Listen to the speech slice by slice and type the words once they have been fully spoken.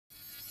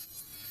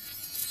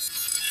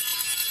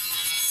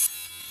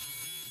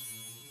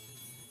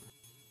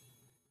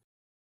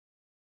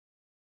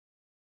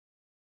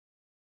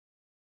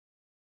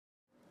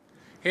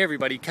Hey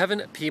everybody,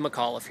 Kevin P.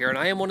 McAuliffe here, and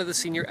I am one of the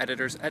senior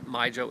editors at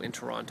MyJo in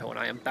Toronto, and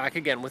I am back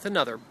again with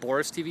another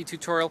Boris TV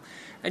tutorial.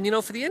 And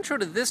for the intro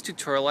to this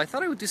tutorial, I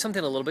thought I would do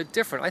something a little bit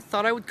different. I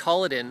thought I would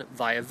call it in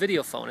via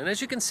video phone. And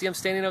as you can see, I'm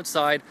standing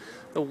outside.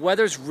 The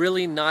weather's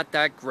really not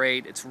that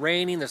great. It's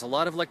raining, there's a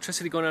lot of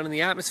electricity going on in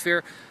the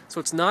atmosphere, so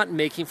it's not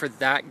making for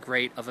that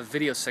great of a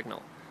video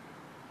signal.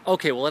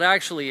 Okay, well it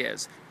actually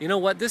is. You know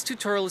what? This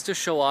tutorial is to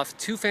show off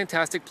two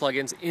fantastic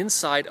plugins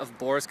inside of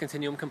Boris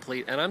Continuum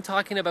Complete, and I'm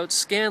talking about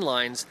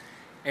Scanlines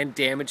and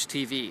Damage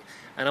TV.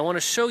 And I want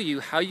to show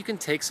you how you can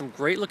take some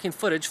great looking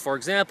footage, for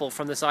example,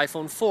 from this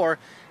iPhone 4,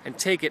 and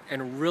take it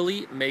and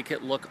really make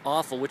it look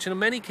awful, which in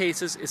many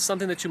cases is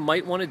something that you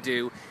might want to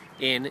do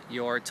in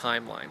your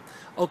timeline.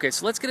 Okay,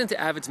 so let's get into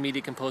Avid's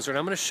Media Composer, and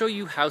I'm going to show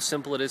you how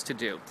simple it is to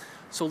do.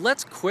 So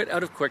let's quit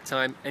out of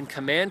QuickTime and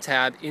Command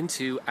Tab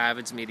into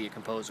Avid's Media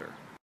Composer.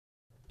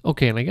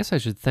 Okay, and I guess I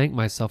should thank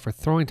myself for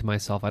throwing to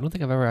myself. I don't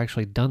think I've ever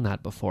actually done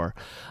that before.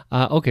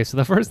 Okay, so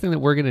the first thing that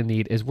we're going to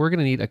need is we're going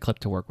to need a clip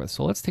to work with.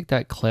 So let's take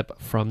that clip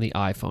from the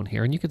iPhone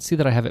here, and you can see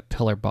that I have it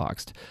pillar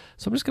boxed.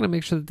 So I'm just going to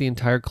make sure that the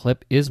entire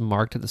clip is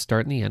marked at the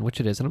start and the end,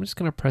 which it is, and I'm just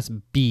going to press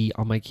B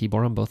on my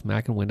keyboard on both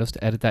Mac and Windows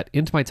to edit that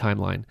into my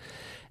timeline.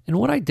 And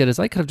what I did is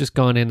I could have just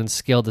gone in and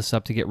scaled this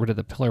up to get rid of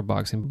the pillar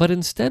boxing, but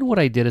instead what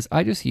I did is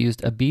I just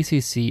used a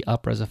BCC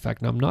upres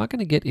effect. Now I'm not going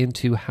to get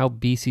into how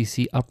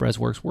BCC upres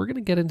works. We're going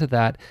to get into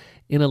that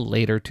in a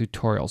later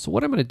tutorial. So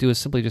what I'm going to do is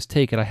simply just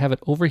take it. I have it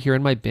over here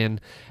in my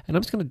bin, and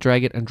I'm just going to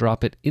drag it and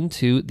drop it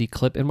into the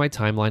clip in my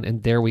timeline,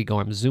 and there we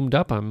go. I'm zoomed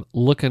up. I'm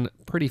looking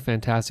pretty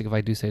fantastic if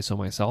I do say so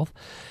myself.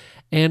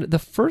 And the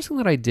first thing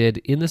that I did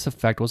in this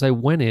effect was I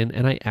went in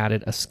and I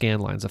added a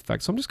Scanlines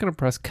effect. So I'm just going to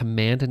press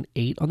Command and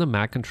 8 on the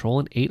Mac, Control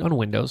and 8 on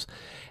Windows,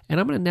 and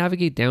I'm going to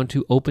navigate down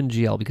to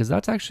OpenGL because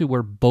that's actually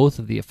where both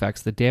of the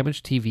effects, the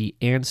Damage TV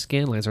and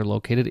Scanlines, are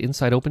located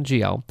inside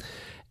OpenGL.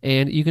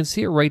 And you can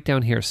see it right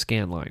down here,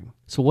 Scanline.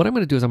 So what I'm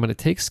going to do is I'm going to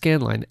take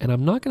Scanline, and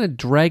I'm not going to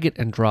drag it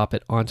and drop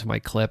it onto my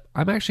clip.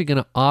 I'm actually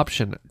going to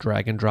Option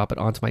drag and drop it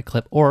onto my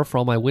clip, or for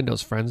all my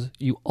Windows friends,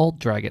 you Alt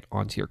drag it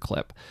onto your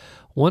clip.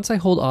 Once I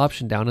hold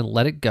Option down and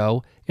let it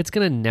go, it's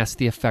going to nest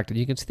the effect, and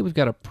you can see that we've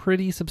got a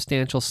pretty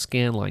substantial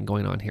scan line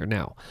going on here.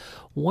 Now,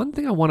 one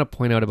thing I want to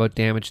point out about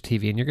Damage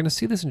TV, and you're going to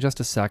see this in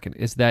just a second,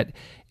 is that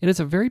it is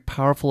a very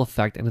powerful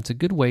effect, and it's a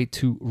good way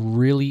to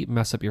really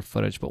mess up your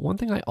footage. But one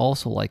thing I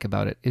also like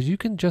about it is you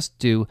can just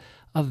do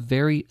a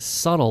very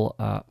subtle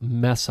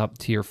mess up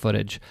to your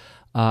footage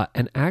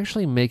and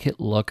actually make it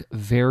look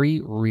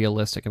very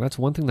realistic. And that's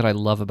one thing that I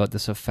love about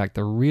this effect.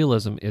 The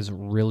realism is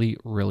really,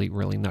 really,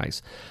 really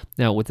nice.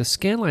 Now, with the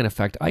Scanline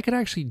effect, I could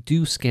actually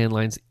do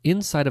Scanlines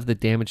inside of the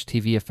Damage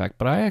TV effect,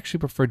 but I actually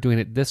prefer doing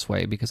it this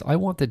way because I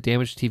want the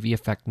Damage TV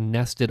effect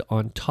nested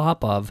on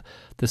top of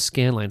the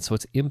Scanline, so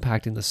it's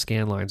impacting the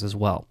Scanlines as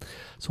well.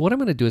 So what I'm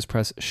going to do is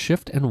press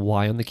Shift and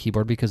Y on the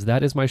keyboard because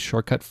that is my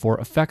shortcut for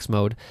effects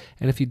mode.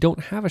 And if you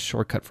don't have a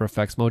shortcut for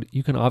effects mode,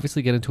 you can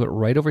obviously get into it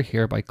right over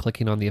here by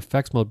clicking on the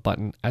effects mode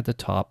button at the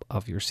top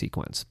of your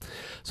sequence.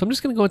 So I'm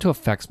just going to go into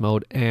effects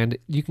mode, and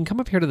you can come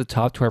up here to the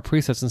top to our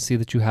presets and see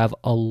that you have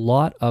a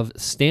lot of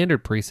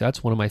standard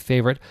presets. One of my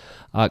favorite,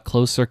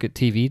 closed circuit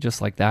TV,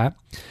 just like that.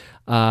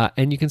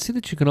 And you can see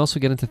that you can also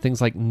get into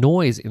things like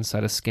noise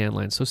inside of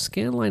Scanline. So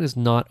Scanline is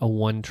not a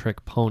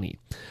one-trick pony.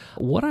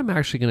 What I'm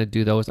actually going to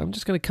do though is I'm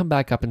just going to come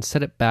back up and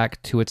set it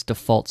back to its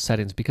default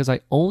settings because I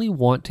only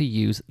want to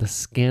use the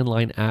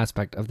Scanline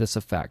aspect of this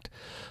effect.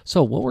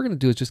 So what we're going to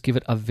do is just give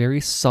it a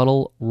very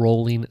subtle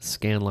rolling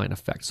Scanline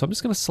effect. So I'm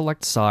just going to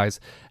select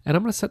size, and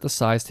I'm going to set the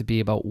size to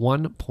be about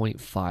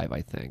 1.5,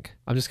 I think.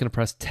 I'm just going to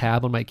press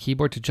Tab on my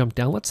keyboard to jump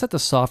down. Let's set the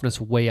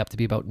softness way up to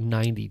be about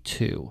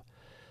 92.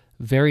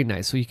 Very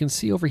nice. So you can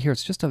see over here,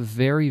 it's just a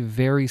very,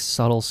 very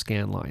subtle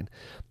scan line.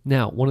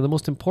 Now, one of the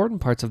most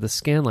important parts of the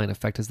scanline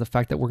effect is the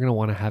fact that we're going to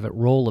want to have it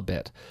roll a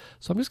bit.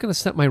 So I'm just going to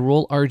set my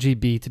roll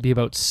RGB to be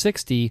about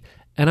 60,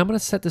 and I'm going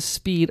to set the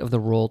speed of the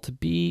roll to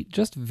be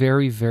just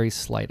very, very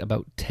slight,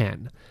 about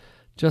 10.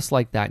 Just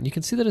like that. And you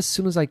can see that as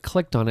soon as I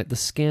clicked on it, the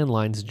scan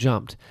lines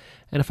jumped.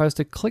 And if I was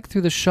to click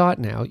through the shot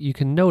now, you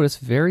can notice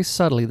very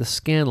subtly the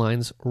scan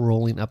lines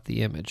rolling up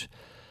the image.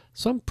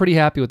 So I'm pretty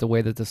happy with the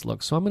way that this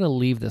looks. So I'm going to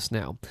leave this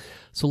now.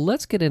 So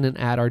let's get in and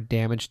add our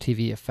Damage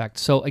TV effect.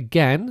 So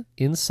again,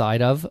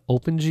 inside of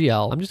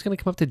OpenGL, I'm just going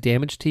to come up to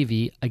Damage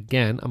TV.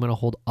 Again, I'm going to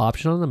hold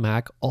Option on the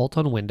Mac, Alt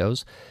on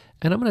Windows,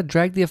 and I'm going to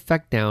drag the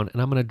effect down, and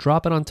I'm going to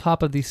drop it on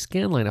top of the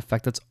Scanline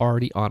effect that's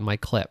already on my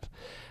clip.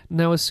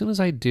 Now, as soon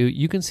as I do,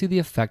 you can see the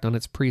effect on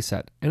its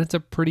preset, and it's a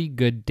pretty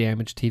good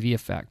Damage TV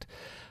effect.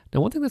 Now,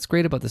 one thing that's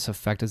great about this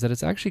effect is that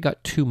it's actually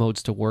got two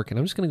modes to work, and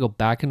I'm just going to go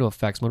back into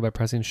effects mode by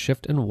pressing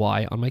Shift and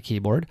Y on my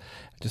keyboard.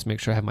 Just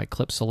make sure I have my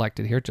clip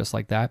selected here, just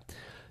like that.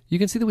 You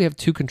can see that we have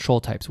two control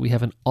types. We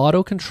have an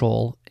auto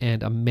control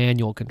and a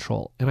manual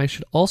control. And I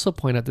should also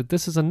point out that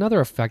this is another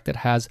effect that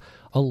has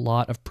a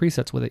lot of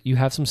presets with it. You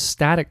have some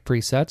static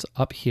presets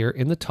up here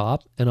in the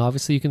top, and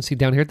obviously you can see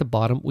down here at the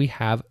bottom we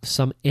have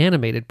some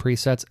animated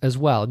presets as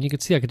well. And you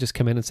can see I could just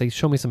come in and say,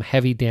 show me some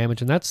heavy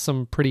damage, and that's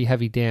some pretty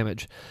heavy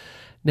damage.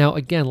 Now,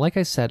 again, like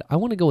I said, I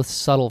want to go with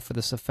subtle for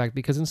this effect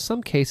because in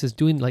some cases,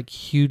 doing like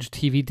huge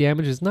TV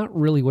damage is not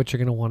really what you're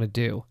going to want to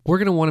do. We're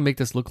going to want to make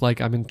this look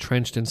like I'm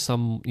entrenched in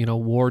some,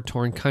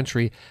 war-torn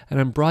country and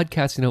I'm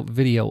broadcasting out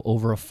video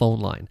over a phone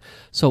line.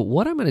 So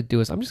what I'm going to do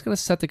is I'm just going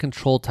to set the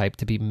control type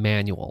to be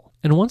manual.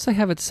 And once I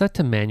have it set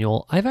to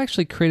manual, I've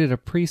actually created a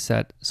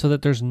preset so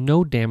that there's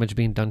no damage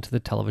being done to the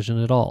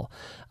television at all.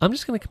 I'm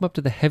just going to come up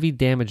to the heavy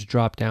damage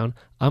dropdown.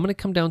 I'm going to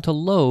come down to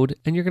load,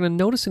 and you're going to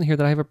notice in here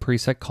that I have a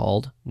preset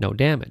called no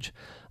damage.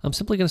 I'm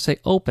simply going to say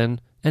open,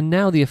 and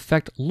now the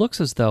effect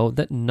looks as though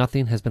that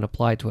nothing has been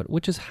applied to it,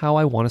 which is how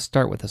I want to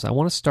start with this. I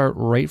want to start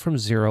right from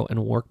 0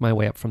 and work my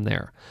way up from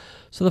there.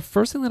 So the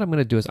first thing that I'm going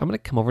to do is I'm going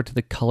to come over to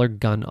the color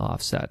gun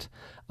offset.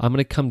 I'm going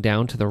to come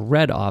down to the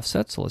red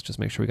offset, so let's just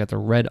make sure we got the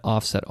red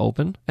offset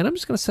open. And I'm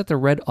just going to set the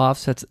red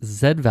offset's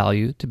Z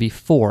value to be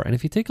 4. And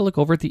if you take a look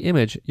over at the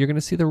image, you're going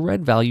to see the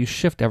red value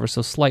shift ever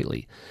so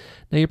slightly.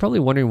 Now you're probably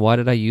wondering, why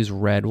did I use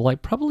red? Well, I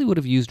probably would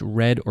have used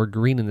red or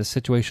green in this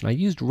situation. I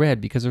used red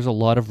because there's a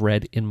lot of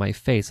red in my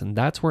face, and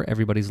that's where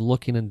everybody's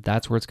looking, and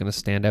that's where it's going to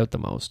stand out the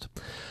most.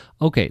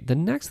 Okay, the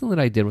next thing that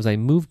I did was I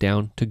moved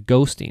down to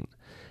ghosting.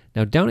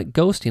 Now down at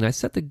ghosting, I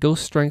set the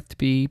ghost strength to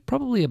be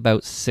probably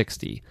about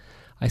 60.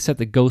 I set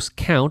the ghost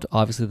count,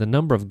 obviously the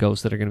number of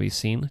ghosts that are going to be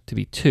seen, to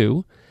be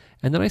 2.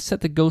 And then I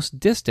set the ghost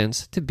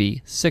distance to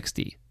be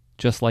 60,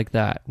 just like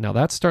that. Now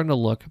that's starting to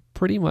look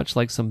pretty much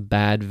like some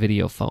bad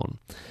video phone.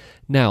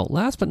 Now,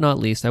 last but not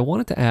least, I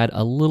wanted to add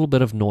a little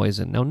bit of noise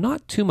in. Now,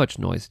 not too much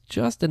noise,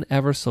 just an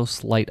ever so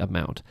slight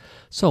amount.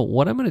 So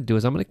what I'm going to do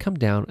is I'm going to come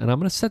down and I'm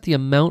going to set the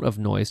amount of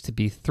noise to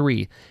be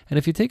 3. And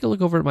if you take a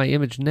look over at my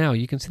image now,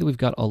 you can see that we've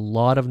got a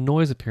lot of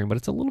noise appearing, but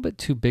it's a little bit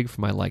too big for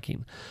my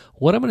liking.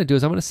 What I'm going to do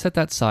is I'm going to set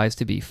that size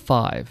to be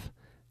 5.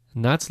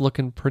 And that's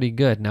looking pretty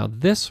good. Now,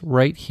 this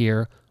right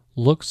here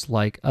looks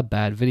like a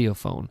bad video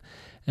phone.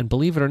 And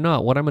believe it or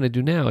not, what I'm going to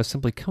do now is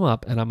simply come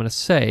up and I'm going to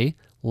say,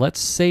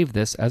 let's save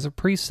this as a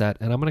preset,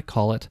 and I'm going to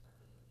call it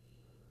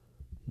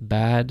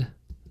bad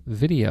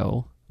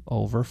video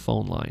over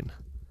phone line.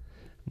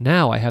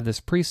 Now I have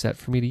this preset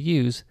for me to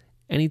use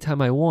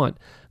anytime I want,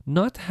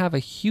 not to have a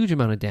huge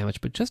amount of damage,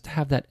 but just to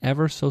have that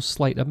ever so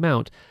slight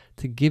amount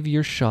to give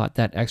your shot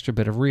that extra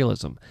bit of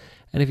realism.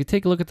 And if you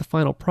take a look at the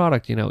final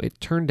product,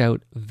 it turned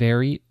out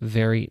very,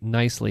 very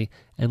nicely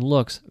and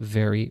looks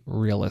very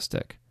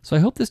realistic. So I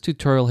hope this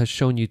tutorial has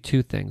shown you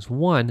 2 things.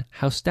 1,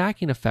 how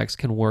stacking effects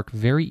can work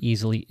very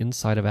easily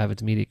inside of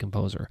Avid's Media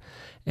Composer.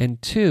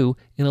 And 2,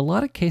 in a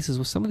lot of cases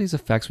with some of these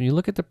effects, when you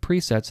look at the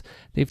presets,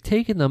 they've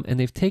taken them and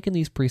they've taken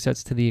these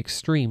presets to the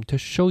extreme to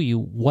show you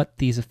what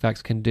these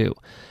effects can do.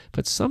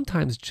 But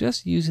sometimes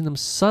just using them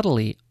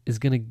subtly is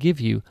going to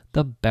give you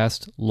the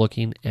best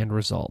looking end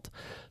result.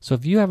 So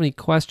if you have any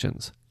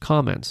questions,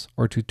 comments,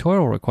 or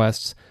tutorial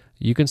requests,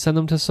 you can send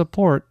them to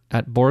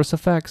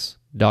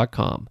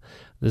support@borisfx.com.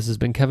 This has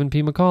been Kevin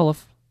P.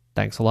 McAuliffe.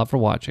 Thanks a lot for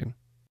watching.